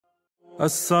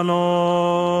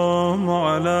السلام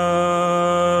على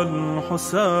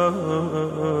الحسين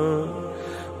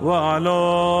وعلى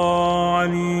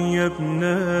علي بن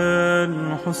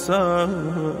الحسين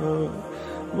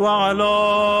وعلى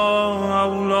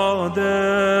أولاد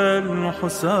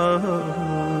الحسين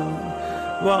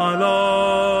وعلى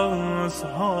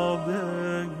أصحاب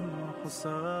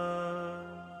الحسين.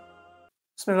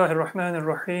 بسم الله الرحمن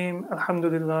الرحيم. الحمد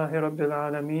لله رب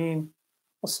العالمين،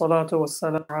 والصلاة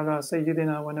والسلام على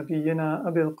سيدنا ونبينا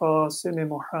أبي القاسم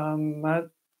محمد.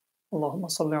 اللهم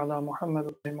صل على محمد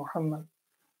وعلى محمد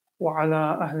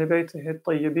وعلى أهل بيته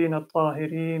الطيبين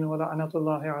الطاهرين، ولعنة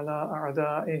الله على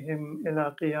أعدائهم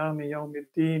إلى قيام يوم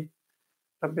الدين.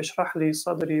 رب اشرح لي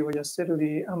صدري ويسر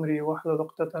لي أمري واحلل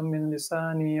عقدة من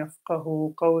لساني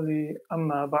يفقه قولي.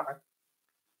 أما بعد.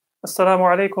 Assalamu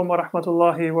alaikum wa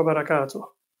rahmatullahi wa barakatuh.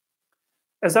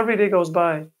 As every day goes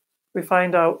by, we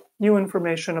find out new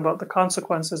information about the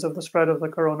consequences of the spread of the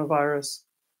coronavirus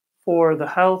for the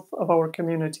health of our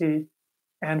community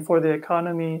and for the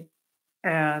economy,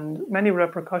 and many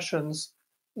repercussions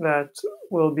that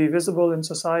will be visible in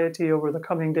society over the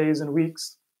coming days and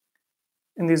weeks.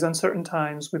 In these uncertain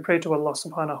times, we pray to Allah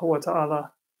subhanahu wa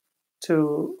ta'ala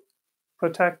to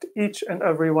protect each and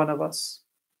every one of us.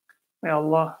 May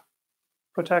Allah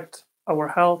protect our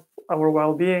health, our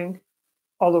well-being,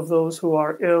 all of those who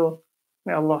are ill.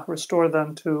 May Allah restore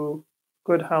them to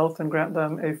good health and grant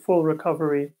them a full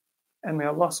recovery. And may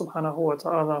Allah subhanahu wa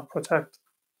ta'ala protect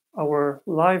our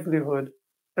livelihood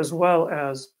as well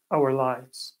as our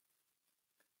lives.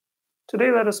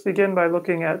 Today, let us begin by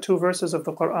looking at two verses of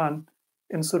the Quran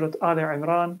in Surah Al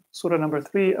Imran, Surah number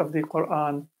 3 of the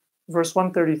Quran, verse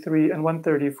 133 and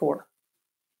 134.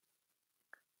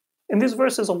 In these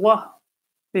verses, Allah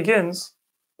begins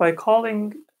by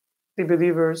calling the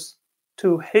believers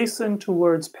to hasten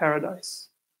towards paradise.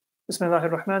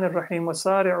 Bismillahir Rahmanir Rahim.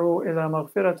 وَسَارِعُوا إِلَى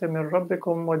مَغْفِرَةٍ مِّن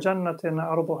رَبِّكُمْ وَجَنَّةٍ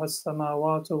عَرْضُهَا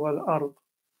السَّمَاوَاتُ وَالْأَرْضُ.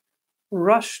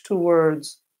 Rush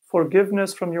towards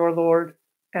forgiveness from your Lord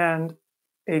and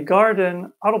a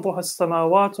garden, عَرْضُهَا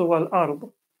السَّمَاوَاتُ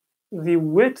وَالْأَرْضُ, the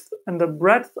width and the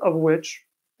breadth of which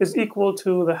is equal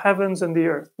to the heavens and the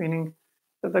earth, meaning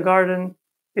that the garden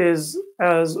is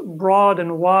as broad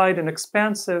and wide and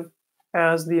expansive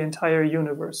as the entire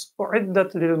universe.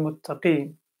 أُعِدَّتْ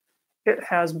لِلْمُتَّقِينَ. It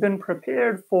has been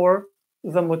prepared for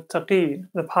the muttaqeen,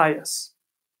 the pious.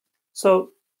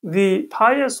 So the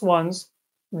pious ones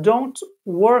don't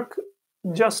work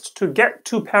just to get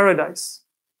to paradise.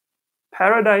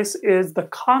 Paradise is the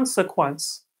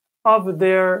consequence of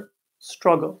their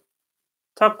struggle.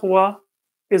 Taqwa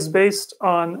is based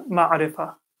on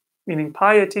ma'rifah, meaning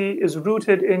piety is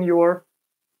rooted in your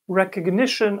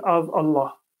recognition of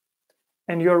Allah.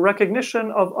 And your recognition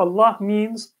of Allah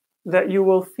means that you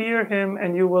will fear Him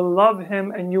and you will love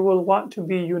Him and you will want to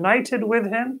be united with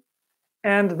Him.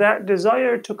 And that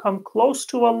desire to come close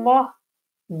to Allah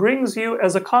brings you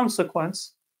as a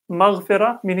consequence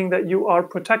maghfirah, meaning that you are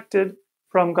protected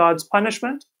from God's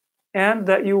punishment and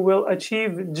that you will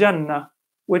achieve Jannah,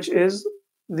 which is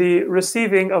the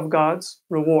receiving of God's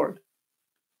reward.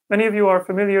 Many of you are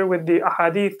familiar with the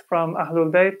ahadith from Ahlul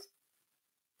Bayt,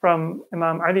 from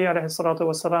Imam Ali alayhi salatu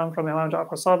wasalam, from Imam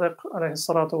Ja'far Sadiq alayhi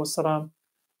salatu wasalam,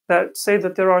 that say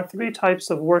that there are three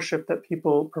types of worship that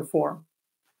people perform.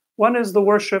 One is the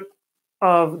worship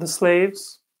of the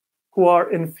slaves who are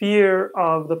in fear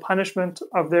of the punishment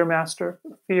of their master,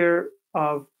 fear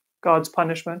of God's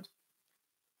punishment.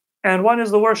 And one is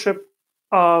the worship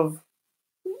of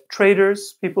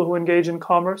traders, people who engage in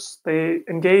commerce. They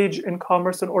engage in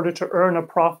commerce in order to earn a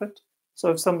profit. So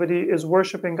if somebody is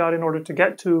worshiping God in order to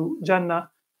get to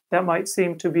Jannah, that might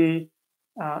seem to be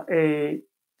a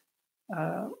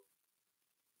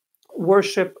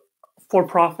worship for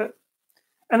profit.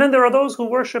 And then there are those who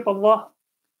worship Allah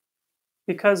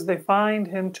because they find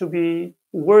Him to be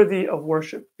worthy of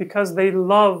worship, because they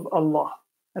love Allah,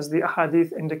 as the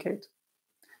ahadith indicate.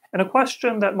 And a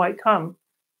question that might come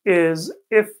is,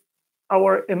 if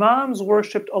our Imams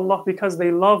worshipped Allah because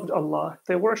they loved Allah, if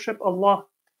they worship Allah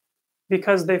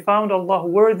because they found Allah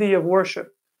worthy of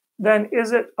worship, then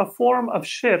is it a form of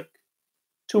shirk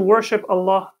to worship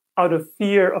Allah out of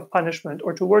fear of punishment,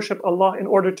 or to worship Allah in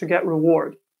order to get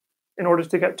reward, in order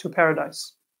to get to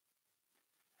paradise?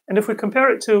 And if we compare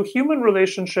it to human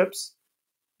relationships,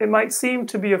 it might seem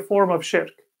to be a form of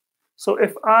shirk. So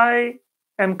if I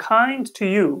am kind to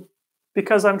you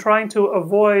because I'm trying to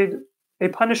avoid a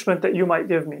punishment that you might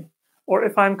give me, or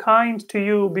if I'm kind to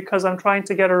you because I'm trying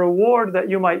to get a reward that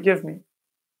you might give me,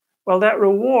 well, that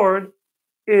reward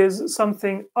is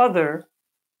something other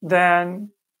than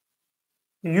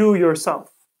you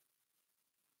yourself.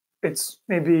 It's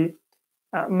maybe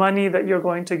money that you're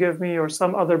going to give me or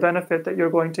some other benefit that you're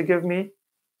going to give me,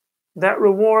 that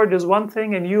reward is one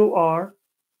thing and you are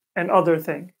another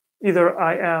thing. Either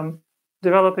I am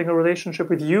developing a relationship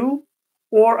with you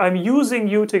or I'm using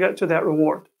you to get to that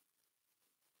reward.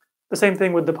 The same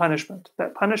thing with the punishment.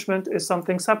 That punishment is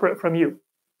something separate from you.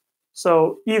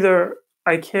 So either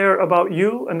I care about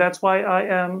you and that's why I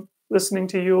am listening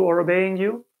to you or obeying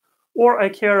you, or I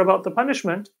care about the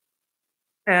punishment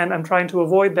and I'm trying to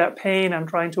avoid that pain, I'm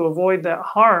trying to avoid that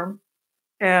harm,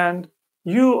 and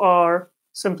you are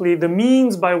simply the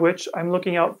means by which I'm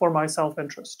looking out for my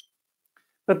self-interest.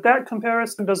 But that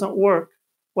comparison doesn't work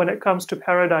when it comes to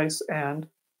paradise and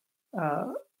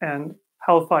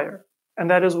hellfire. And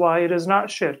that is why it is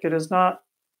not shirk, it is not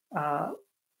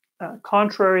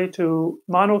contrary to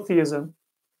monotheism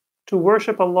to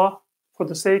worship Allah for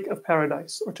the sake of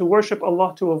paradise, or to worship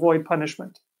Allah to avoid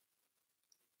punishment.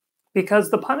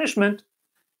 Because the punishment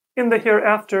in the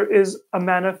hereafter is a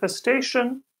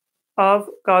manifestation of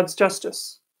God's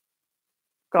justice.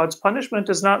 God's punishment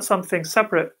is not something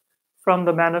separate from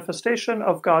the manifestation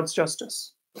of God's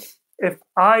justice. If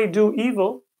I do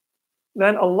evil,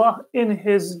 then Allah, in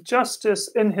His justice,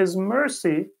 in His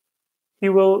mercy, He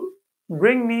will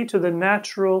bring me to the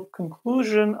natural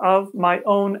conclusion of my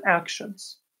own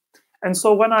actions. And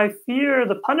so when I fear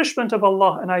the punishment of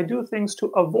Allah and I do things to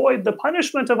avoid the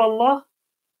punishment of Allah,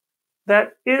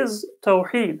 that is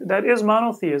tawheed, that is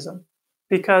monotheism,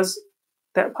 because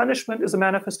that punishment is a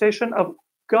manifestation of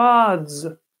God's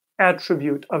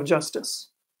attribute of justice.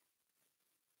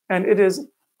 And it is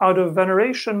out of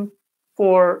veneration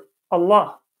for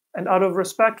Allah and out of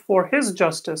respect for His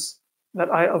justice that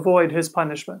I avoid His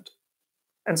punishment.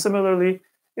 And similarly,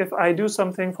 if I do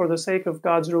something for the sake of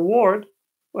God's reward,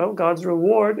 well, God's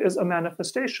reward is a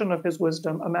manifestation of His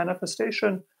wisdom, a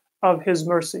manifestation of His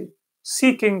mercy.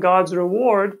 Seeking God's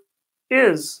reward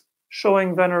is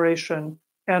showing veneration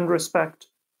and respect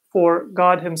for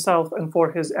God Himself and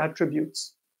for His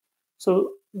attributes. So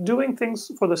doing things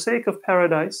for the sake of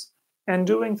paradise and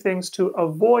doing things to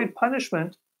avoid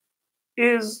punishment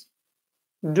is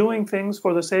doing things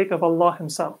for the sake of Allah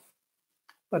Himself.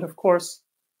 But of course,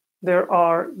 there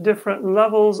are different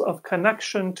levels of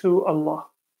connection to Allah.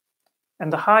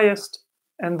 And the highest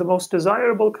and the most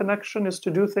desirable connection is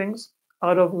to do things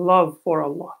out of love for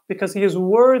Allah, because He is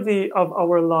worthy of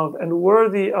our love and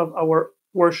worthy of our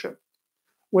worship,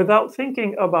 without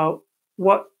thinking about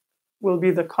what will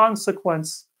be the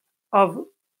consequence of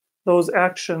those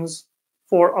actions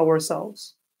for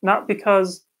ourselves, not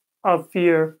because of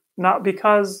fear, not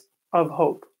because of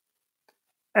hope.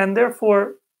 And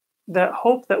therefore, that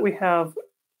hope that we have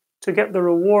to get the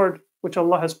reward which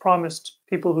Allah has promised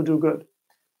people who do good,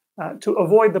 to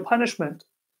avoid the punishment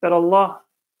that Allah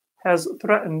has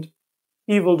threatened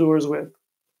evildoers with,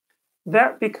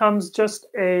 that becomes just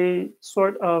a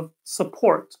sort of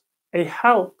support, a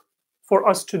help for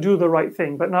us to do the right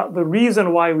thing, but not the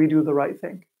reason why we do the right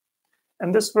thing.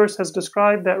 And this verse has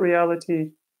described that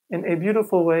reality in a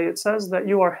beautiful way. It says that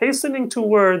you are hastening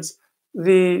towards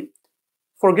the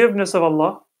forgiveness of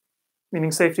Allah,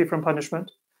 meaning safety from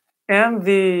punishment, and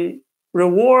the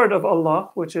reward of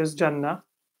Allah, which is Jannah.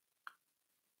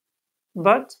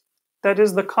 But that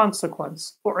is the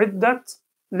consequence. أُعِدَّتْ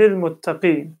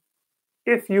لِلْمُتَّقِينَ.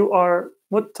 If you are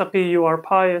muttaqi, you are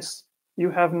pious,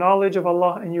 you have knowledge of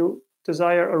Allah and you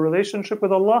desire a relationship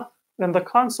with Allah, then the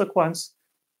consequence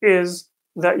is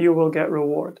that you will get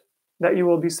reward, that you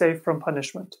will be safe from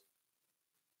punishment.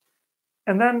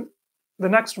 And then the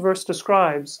next verse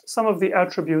describes some of the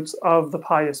attributes of the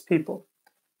pious people.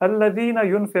 الَّذِينَ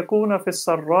يُنْفِقُونَ فِي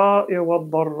السَّرَّاءِ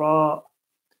وَالضَّرَّاءِ.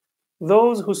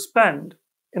 Those who spend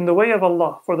in the way of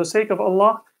Allah, for the sake of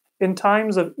Allah, in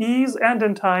times of ease and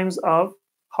in times of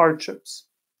hardships.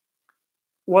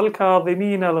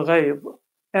 وَالْكَاظِمِينَ الْغَيْظِ.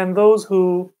 And those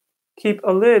who keep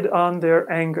a lid on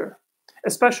their anger.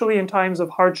 Especially in times of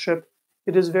hardship,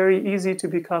 it is very easy to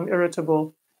become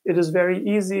irritable. It is very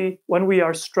easy when we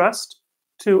are stressed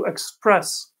to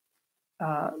express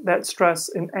that stress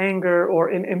in anger or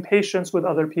in impatience with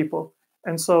other people.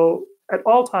 And so at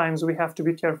all times we have to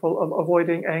be careful of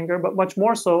avoiding anger, but much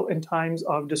more so in times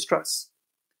of distress.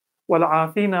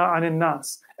 وَالْعَافِينَ عَنِ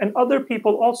النَّاسِ. And other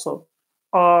people also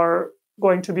are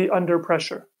going to be under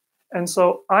pressure. And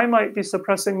so I might be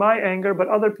suppressing my anger, but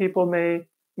other people may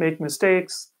make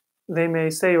mistakes. They may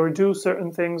say or do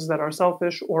certain things that are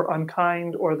selfish or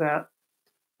unkind or that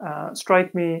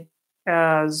strike me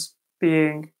as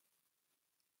being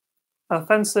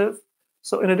offensive.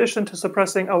 So in addition to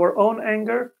suppressing our own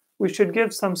anger, we should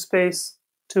give some space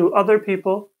to other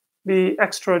people, be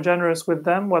extra generous with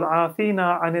them. وَالْعَافِينَ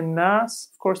عَنِ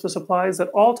النَّاسِ. Of course, this applies at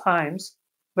all times,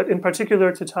 but in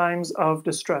particular to times of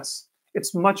distress.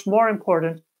 It's much more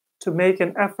important to make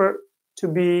an effort to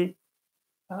be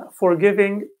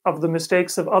forgiving of the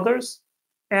mistakes of others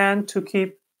and to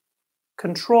keep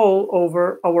control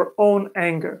over our own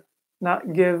anger,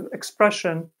 not give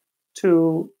expression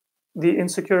to the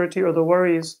insecurity or the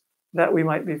worries that we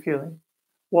might be feeling.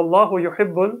 Wallahu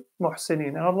yuhibbul muhsinin.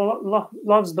 And Allah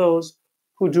loves those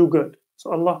who do good.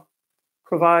 So Allah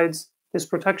provides His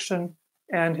protection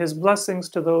and His blessings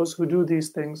to those who do these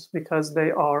things because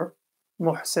they are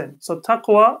muhsin. So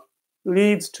taqwa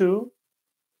leads to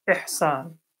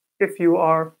ihsan. If you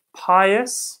are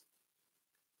pious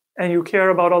and you care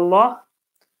about Allah,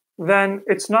 then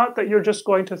it's not that you're just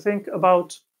going to think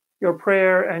about your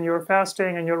prayer and your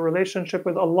fasting and your relationship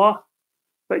with Allah,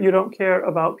 but you don't care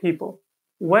about people.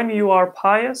 When you are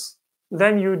pious,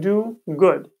 then you do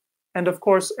good. And of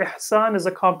course, ihsan is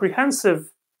a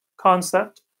comprehensive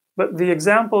concept, but the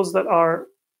examples that are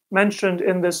mentioned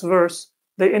in this verse,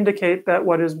 they indicate that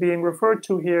what is being referred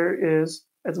to here is,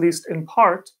 at least in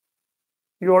part,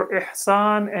 your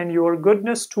ihsan and your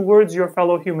goodness towards your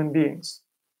fellow human beings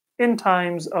in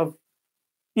times of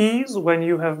ease, when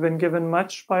you have been given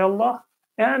much by Allah,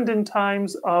 and in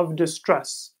times of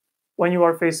distress, when you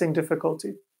are facing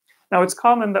difficulty. Now, it's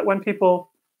common that when people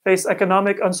face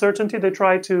economic uncertainty, they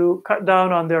try to cut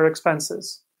down on their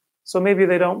expenses. So maybe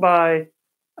they don't buy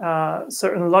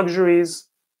certain luxuries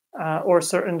or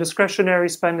certain discretionary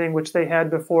spending which they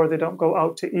had before. They don't go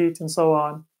out to eat and so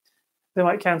on. They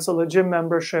might cancel a gym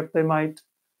membership. They might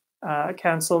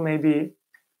cancel maybe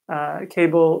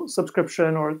cable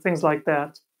subscription or things like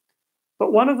that.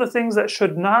 But one of the things that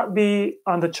should not be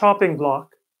on the chopping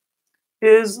block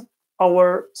is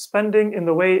our spending in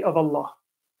the way of Allah.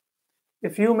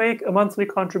 If you make a monthly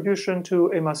contribution to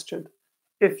a masjid,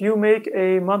 if you make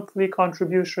a monthly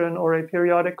contribution or a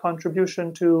periodic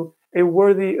contribution to a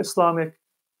worthy Islamic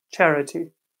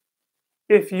charity,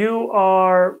 if you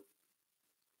are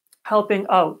helping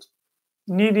out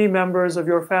needy members of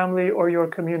your family or your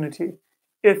community,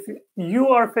 if you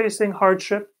are facing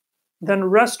hardship, then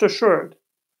rest assured,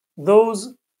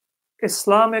 those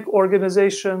Islamic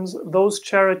organizations, those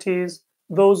charities,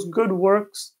 those good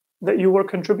works that you were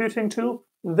contributing to,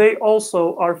 they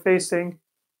also are facing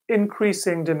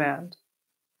increasing demand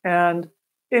and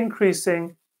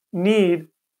increasing need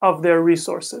of their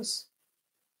resources.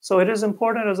 So it is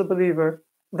important as a believer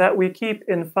that we keep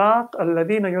infaq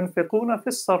الَّذِينَ يُنْفِقُونَ فِي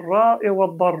السَّرَّاءِ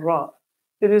وَالضَّرَّاءِ.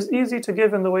 It is easy to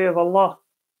give in the way of Allah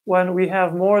when we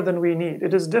have more than we need.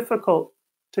 It is difficult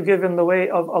to give in the way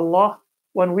of Allah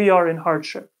when we are in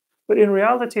hardship. But in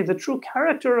reality, the true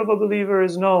character of a believer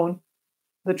is known,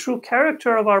 the true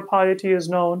character of our piety is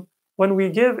known when we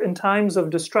give in times of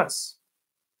distress.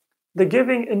 The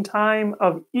giving in time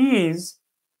of ease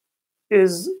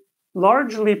is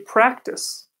largely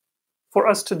practice for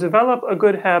us to develop a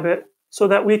good habit so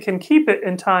that we can keep it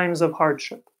in times of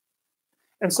hardship.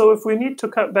 And so if we need to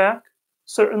cut back,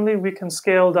 certainly we can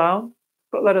scale down,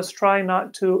 but let us try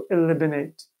not to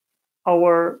eliminate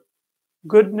our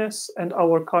goodness and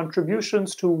our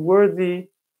contributions to worthy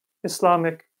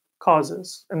Islamic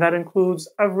causes. And that includes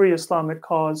every Islamic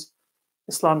cause,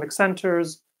 Islamic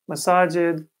centers,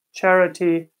 masajid,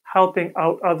 charity, helping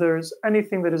out others.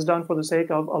 Anything that is done for the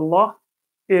sake of Allah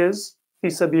is fi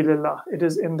sabilillah. It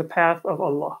is in the path of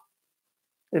Allah.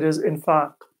 It is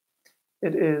infaq.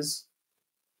 It is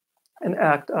an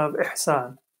act of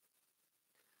ihsan.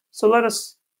 So let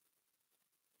us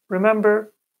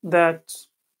remember that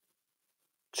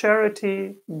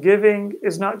charity, giving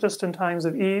is not just in times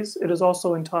of ease, it is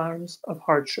also in times of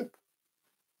hardship.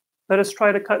 Let us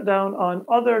try to cut down on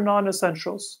other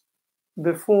non-essentials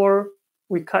before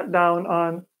we cut down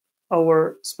on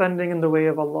our spending in the way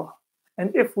of Allah.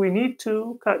 And if we need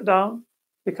to cut down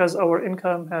because our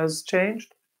income has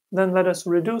changed, then let us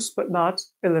reduce but not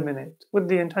eliminate, with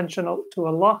the intention to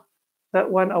Allah that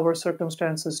when our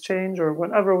circumstances change or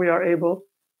whenever we are able,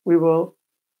 we will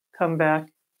come back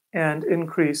and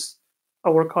increase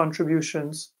our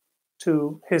contributions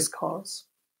to His cause.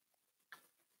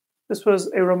 This was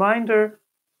a reminder,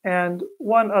 and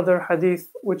one other hadith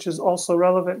which is also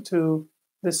relevant to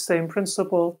this same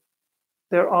principle.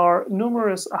 There are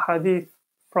numerous ahadith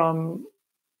from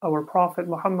our Prophet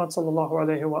Muhammad sallallahu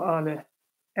alaihi wasallam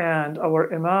and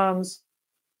our imams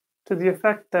to the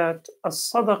effect that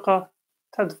as-sadaqah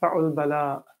tadfa'ul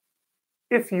bala.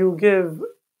 If you give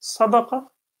sadaqah,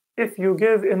 if you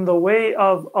give in the way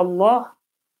of Allah,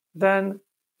 then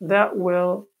that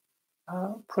will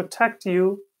protect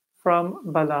you from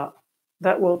bala.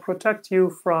 That will protect you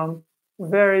from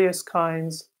various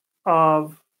kinds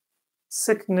of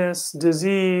sickness,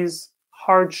 disease,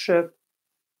 hardship,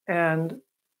 And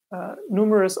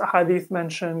numerous ahadith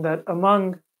mention that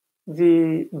among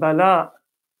the bala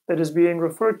that is being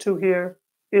referred to here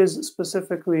is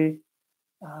specifically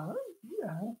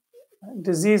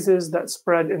diseases that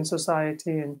spread in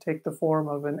society and take the form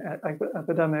of an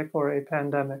epidemic or a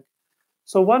pandemic.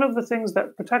 So one of the things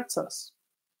that protects us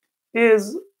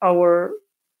is our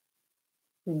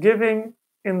giving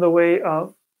in the way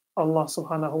of Allah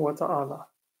subhanahu wa ta'ala.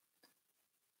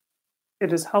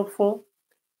 It is helpful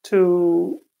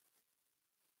to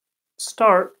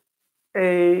start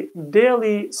a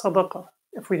daily sadaqah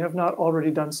if we have not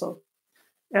already done so.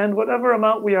 And whatever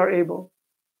amount we are able,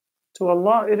 to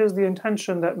Allah, it is the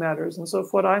intention that matters. And so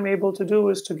if what I'm able to do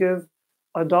is to give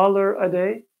 $1 a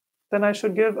day, then I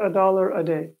should give $1 a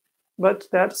day. But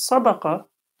that sadaqah,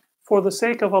 for the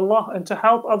sake of Allah and to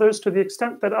help others to the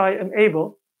extent that I am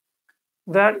able,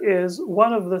 that is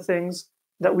one of the things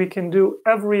that we can do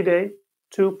every day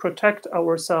to protect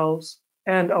ourselves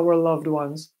and our loved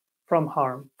ones from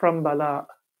harm, from bala,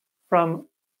 from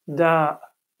da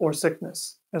or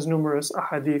sickness, as numerous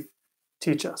ahadith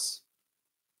teach us.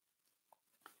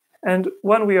 And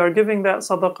when we are giving that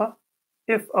sadaqah,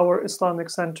 if our Islamic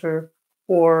center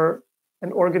or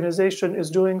an organization is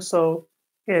doing so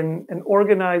in an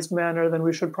organized manner, then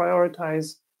we should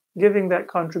prioritize giving that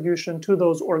contribution to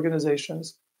those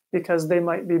organizations because they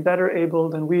might be better able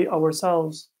than we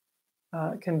ourselves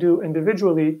can do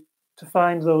individually to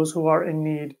find those who are in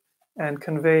need and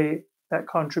convey that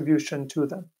contribution to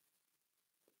them.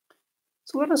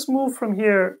 So let us move from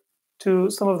here to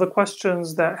some of the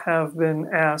questions that have been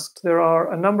asked. There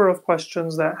are a number of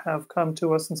questions that have come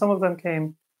to us, and some of them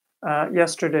came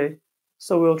yesterday.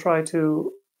 So we'll try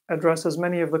to address as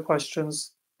many of the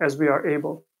questions as we are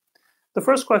able. The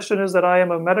first question is that I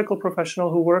am a medical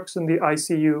professional who works in the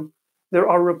ICU. There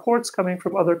are reports coming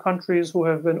from other countries who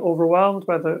have been overwhelmed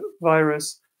by the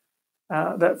virus,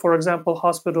 that, for example,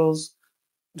 hospitals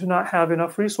do not have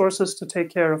enough resources to take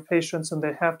care of patients, and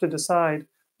they have to decide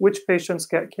which patients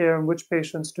get care and which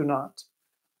patients do not.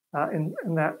 And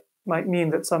that might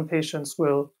mean that some patients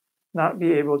will not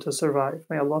be able to survive.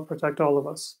 May Allah protect all of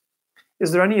us.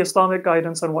 Is there any Islamic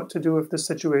guidance on what to do if this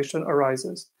situation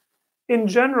arises? In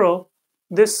general,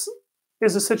 this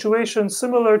is a situation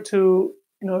similar to,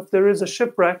 if there is a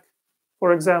shipwreck,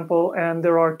 for example, and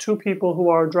there are 2 people who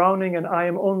are drowning and I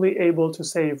am only able to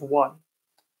save 1.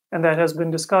 And that has been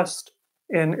discussed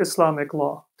in Islamic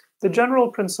law. The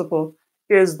general principle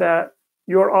is that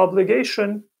your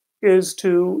obligation is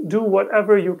to do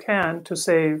whatever you can to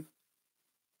save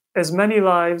as many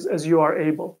lives as you are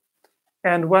able.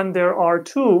 And when there are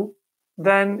 2,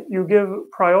 then you give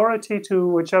priority to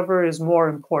whichever is more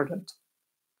important.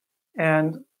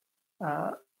 And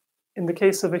in the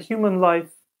case of a human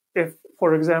life, if,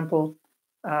 for example,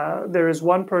 there is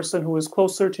one person who is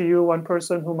closer to you, one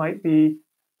person who might be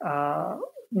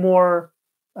more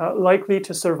likely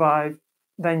to survive,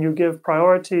 then you give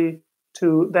priority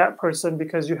to that person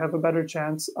because you have a better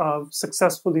chance of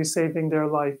successfully saving their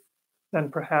life than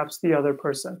perhaps the other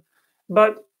person.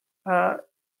 But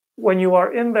when you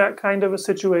are in that kind of a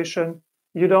situation,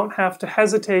 you don't have to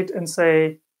hesitate and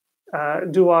say,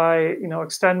 do I,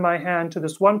 extend my hand to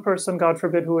this one person, God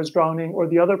forbid, who is drowning, or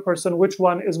the other person, which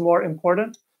one is more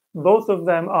important? Both of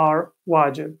them are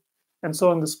wajib. And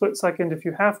so in the split second, if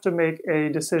you have to make a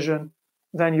decision,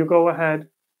 then you go ahead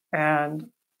and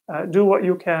do what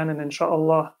you can, and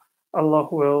inshallah, Allah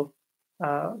will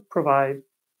provide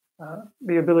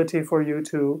the ability for you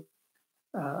to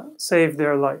save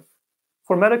their life.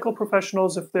 For medical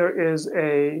professionals, if there is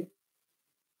a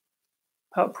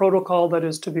protocol that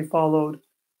is to be followed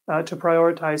to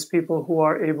prioritize people who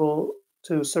are able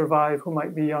to survive, who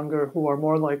might be younger, who are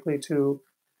more likely to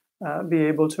be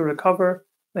able to recover,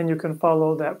 then you can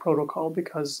follow that protocol,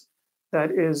 because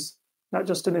that is not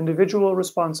just an individual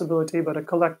responsibility, but a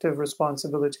collective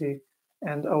responsibility.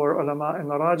 And our ulama and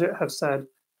marajih have said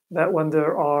that when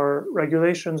there are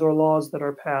regulations or laws that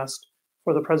are passed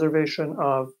for the preservation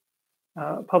of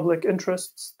public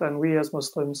interests, then we as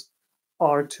Muslims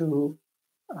are to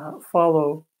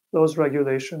follow those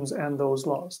regulations and those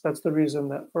laws. That's the reason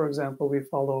that, for example, we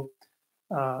follow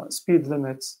speed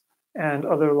limits and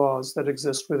other laws that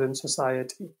exist within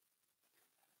society.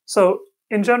 So,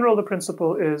 in general, the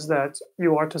principle is that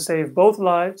you are to save both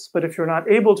lives, but if you're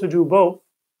not able to do both,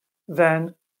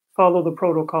 then follow the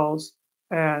protocols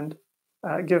and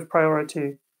give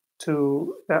priority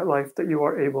to that life that you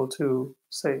are able to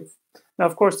save. Now,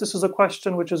 of course, this is a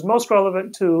question which is most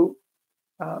relevant to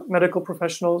medical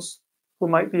professionals who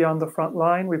might be on the front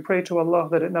line. We pray to Allah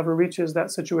that it never reaches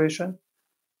that situation,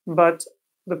 but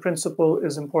the principle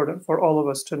is important for all of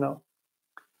us to know.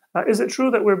 Is it true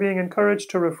that we're being encouraged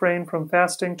to refrain from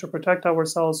fasting to protect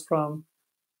ourselves from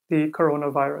the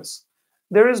coronavirus?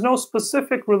 There is no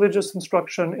specific religious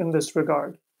instruction in this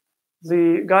regard.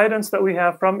 The guidance that we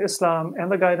have from Islam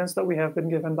and the guidance that we have been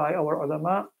given by our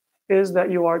ulama is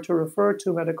that you are to refer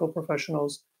to medical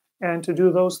professionals and to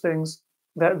do those things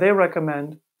that they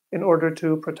recommend in order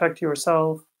to protect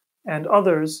yourself and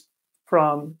others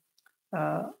from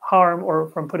harm or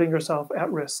from putting yourself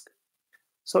at risk.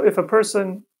 So if a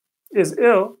person is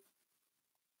ill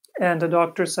and a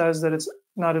doctor says that it's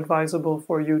not advisable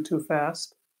for you to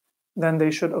fast, then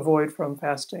they should avoid from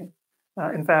fasting.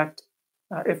 In fact,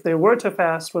 if they were to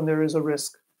fast when there is a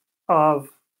risk of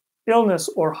illness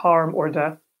or harm or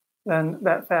death, then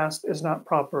that fast is not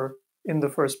proper in the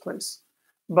first place.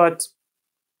 But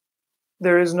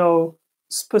there is no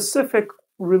specific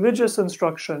religious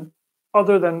instruction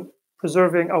other than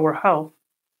preserving our health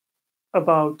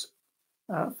about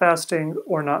fasting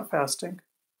or not fasting.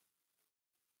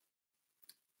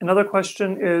 Another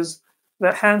question is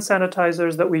that hand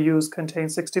sanitizers that we use contain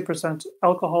 60%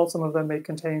 alcohol. Some of them may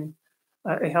contain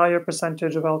a higher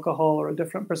percentage of alcohol or a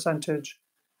different percentage,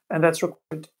 and that's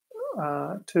required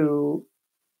to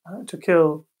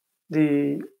kill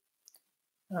the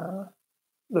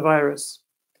virus.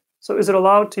 So is it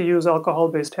allowed to use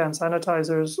alcohol-based hand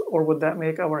sanitizers, or would that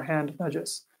make our hand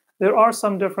najis? There are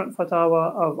some different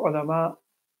fatwa of ulama,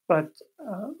 but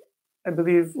I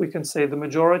believe we can say the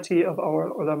majority of our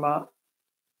ulama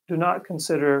do not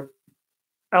consider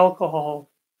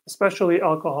alcohol, especially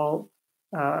alcohol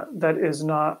that is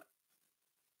not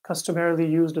customarily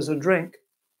used as a drink,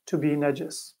 to be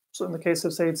najis. So in the case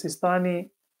of Sayyid Sistani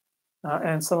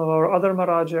and some of our other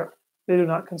maraji', they do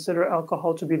not consider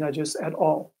alcohol to be najis at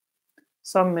all.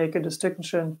 Some make a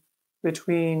distinction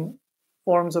between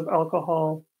forms of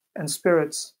alcohol and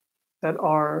spirits that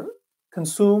are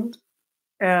consumed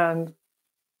and,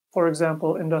 for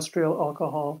example, industrial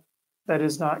alcohol that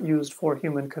is not used for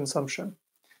human consumption.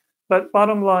 But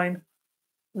bottom line,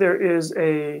 there is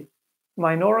a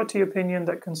minority opinion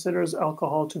that considers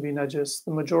alcohol to be najis.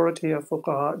 The majority of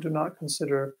fuqaha do not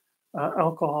consider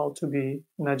alcohol to be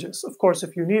najis. Of course,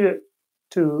 if you need it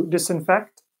to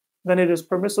disinfect, then it is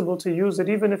permissible to use it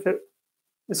even if it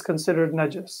is considered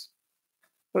najis.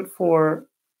 But for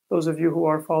those of you who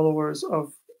are followers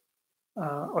of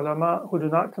ulama who do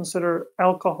not consider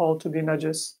alcohol to be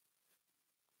najis,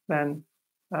 then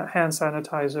hand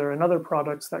sanitizer and other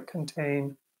products that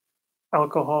contain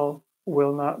alcohol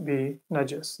will not be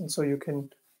najis. And so you can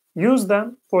use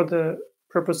them for the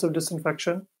purpose of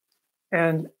disinfection,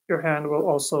 and your hand will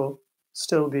also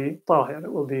still be tahir.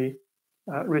 It will be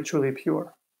ritually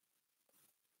pure.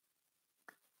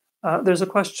 There's a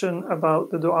question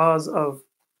about the du'as of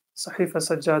Sahifa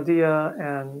Sajjadiyya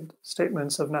and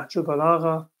statements of Nahjul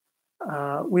Balagha.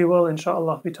 We will,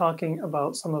 inshallah, be talking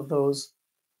about some of those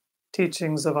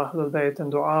teachings of Ahlul Bayt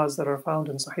and du'as that are found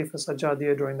in Sahifa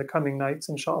Sajjadiyya during the coming nights,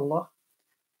 inshallah.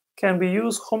 Can we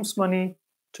use khums money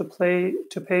to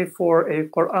pay for a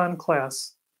Quran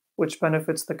class which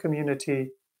benefits the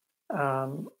community?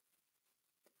 Khums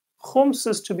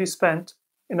is to be spent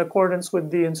in accordance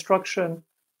with the instruction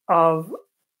of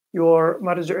your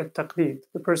marji' al-taqlid,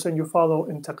 the person you follow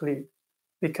in taqlid,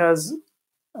 because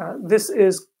this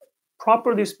is,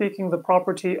 properly speaking, the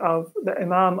property of the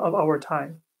Imam of our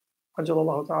time.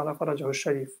 Ajalallahu ta'ala farajahu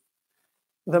sharif.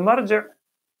 The marji'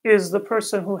 is the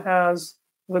person who has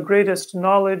the greatest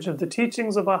knowledge of the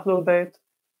teachings of Ahlul Bayt,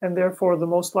 and therefore the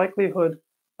most likelihood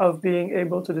of being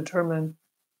able to determine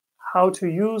how to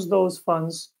use those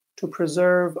funds to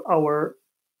preserve our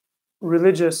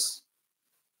religious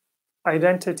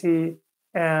identity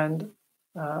and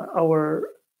our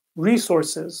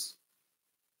resources,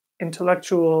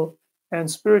 intellectual and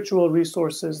spiritual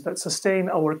resources that sustain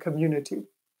our community.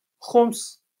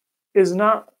 Khums is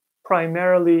not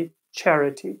primarily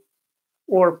charity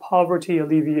or poverty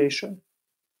alleviation.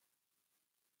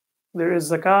 There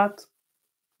is zakat,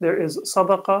 there is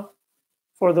sadaqah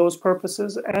for those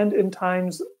purposes, and in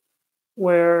times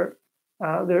where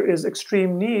there is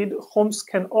extreme need, khums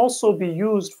can also be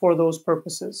used for those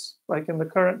purposes. Like in the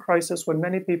current crisis, when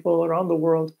many people around the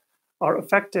world are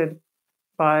affected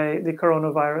by the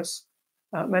coronavirus,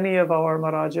 many of our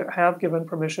maraji' have given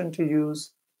permission to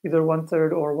use either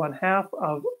 1/3 or 1/2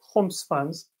 of khums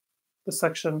funds,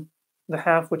 the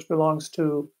half which belongs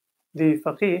to the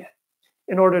faqih,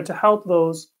 in order to help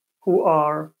those who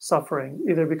are suffering,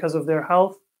 either because of their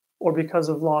health or because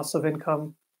of loss of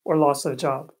income or loss of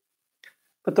job.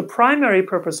 But the primary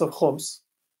purpose of khums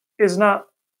is not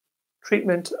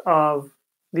treatment of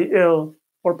the ill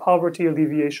or poverty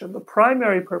alleviation. The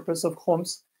primary purpose of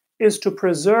khums is to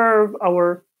preserve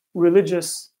our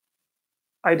religious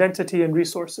identity and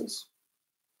resources,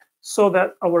 so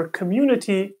that our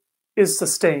community is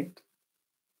sustained.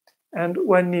 And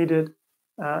when needed,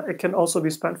 it can also be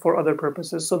spent for other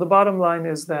purposes. So the bottom line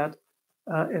is that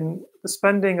in the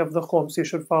spending of the khums, you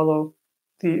should follow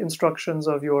the instructions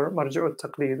of your marji'ut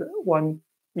taqlid. One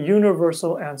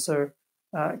universal answer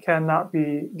cannot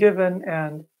be given,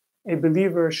 and a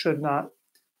believer should not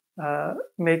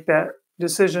make that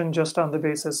decision just on the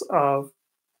basis of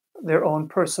their own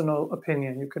personal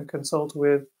opinion. You can consult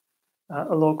with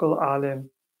a local alim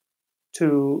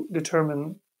to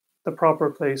determine the proper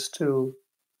place to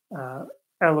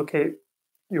allocate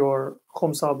your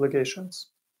khums obligations.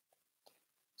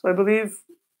 So I believe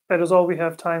that is all we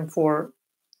have time for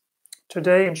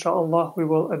today. Inshallah, we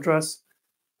will address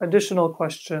additional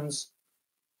questions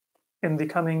in the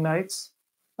coming nights.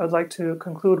 I'd like to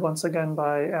conclude once again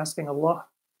by asking Allah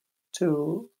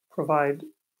to provide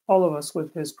all of us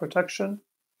with His protection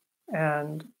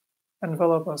and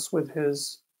envelop us with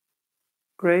His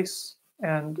grace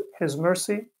and His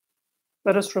mercy.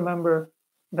 Let us remember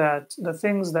that the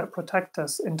things that protect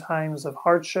us in times of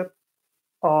hardship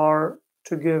are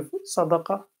to give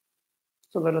sadaqah.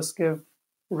 So let us give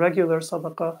regular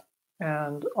sadaqah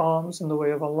and alms in the way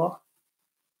of Allah.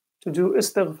 To do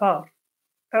istighfar.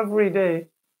 Every day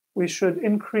we should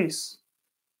increase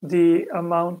the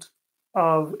amount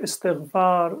of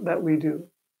istighfar that we do.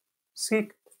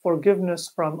 Seek forgiveness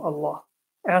from Allah.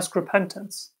 Ask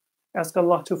repentance. Ask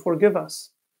Allah to forgive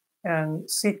us and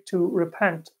seek to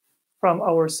repent from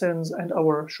our sins and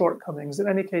our shortcomings. In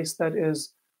any case, that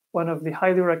is one of the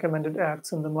highly recommended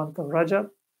acts in the month of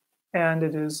Rajab, and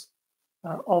it is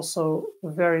also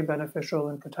very beneficial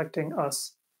in protecting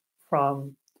us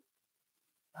from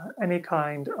any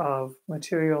kind of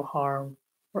material harm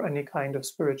or any kind of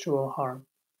spiritual harm.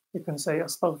 You can say,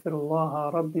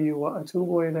 Astaghfirullah Rabbi wa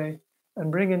atubu ilayh,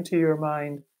 and bring into your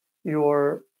mind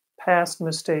your past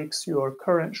mistakes, your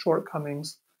current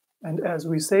shortcomings. And as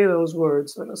we say those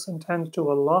words, let us intend to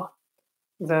Allah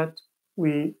that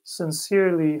we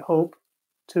sincerely hope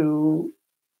to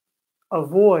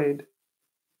avoid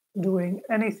doing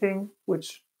anything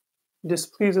which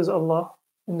displeases Allah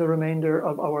in the remainder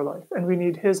of our life. And we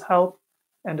need His help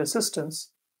and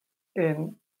assistance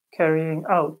in carrying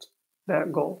out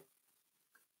that goal.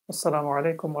 Assalamu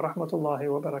alaikum wa rahmatullahi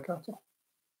wa barakatuh.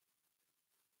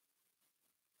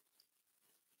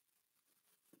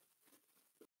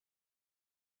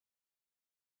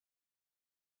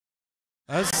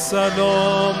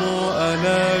 السلام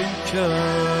عليك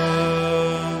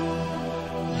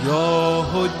يا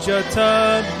حجة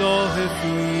الله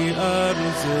في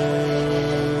أرضه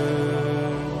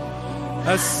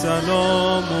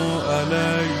السلام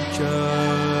عليك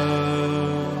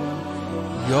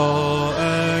يا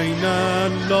عين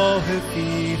الله في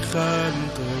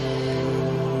خلقه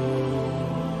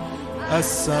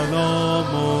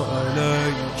السلام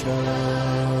عليك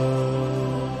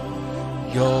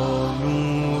يا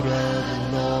نور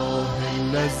الله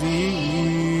الذي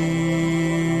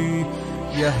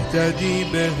يهتدي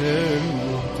به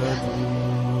المهتدون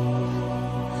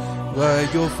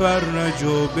ويفرج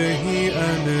به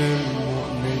عن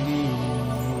المؤمنين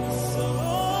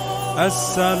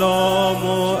السلام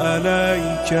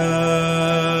عليك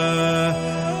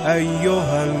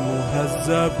أيها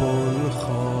المهذب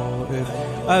الخائف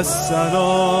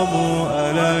السلام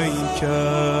عليك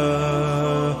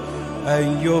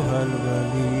أيها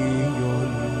الولي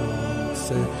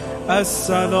المحسن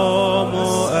السلام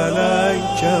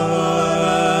عليك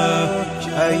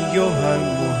أيها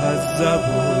المهذب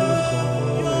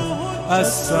الخائف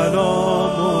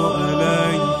السلام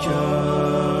عليك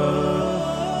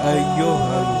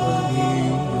أيها الولي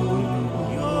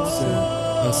المحسن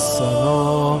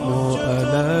السلام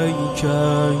عليك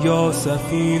يا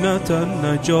سفينة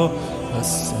النجاة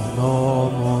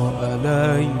السلام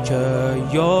عليك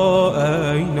يا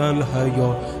أين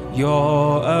الحياة يا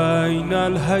أين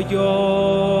الحياة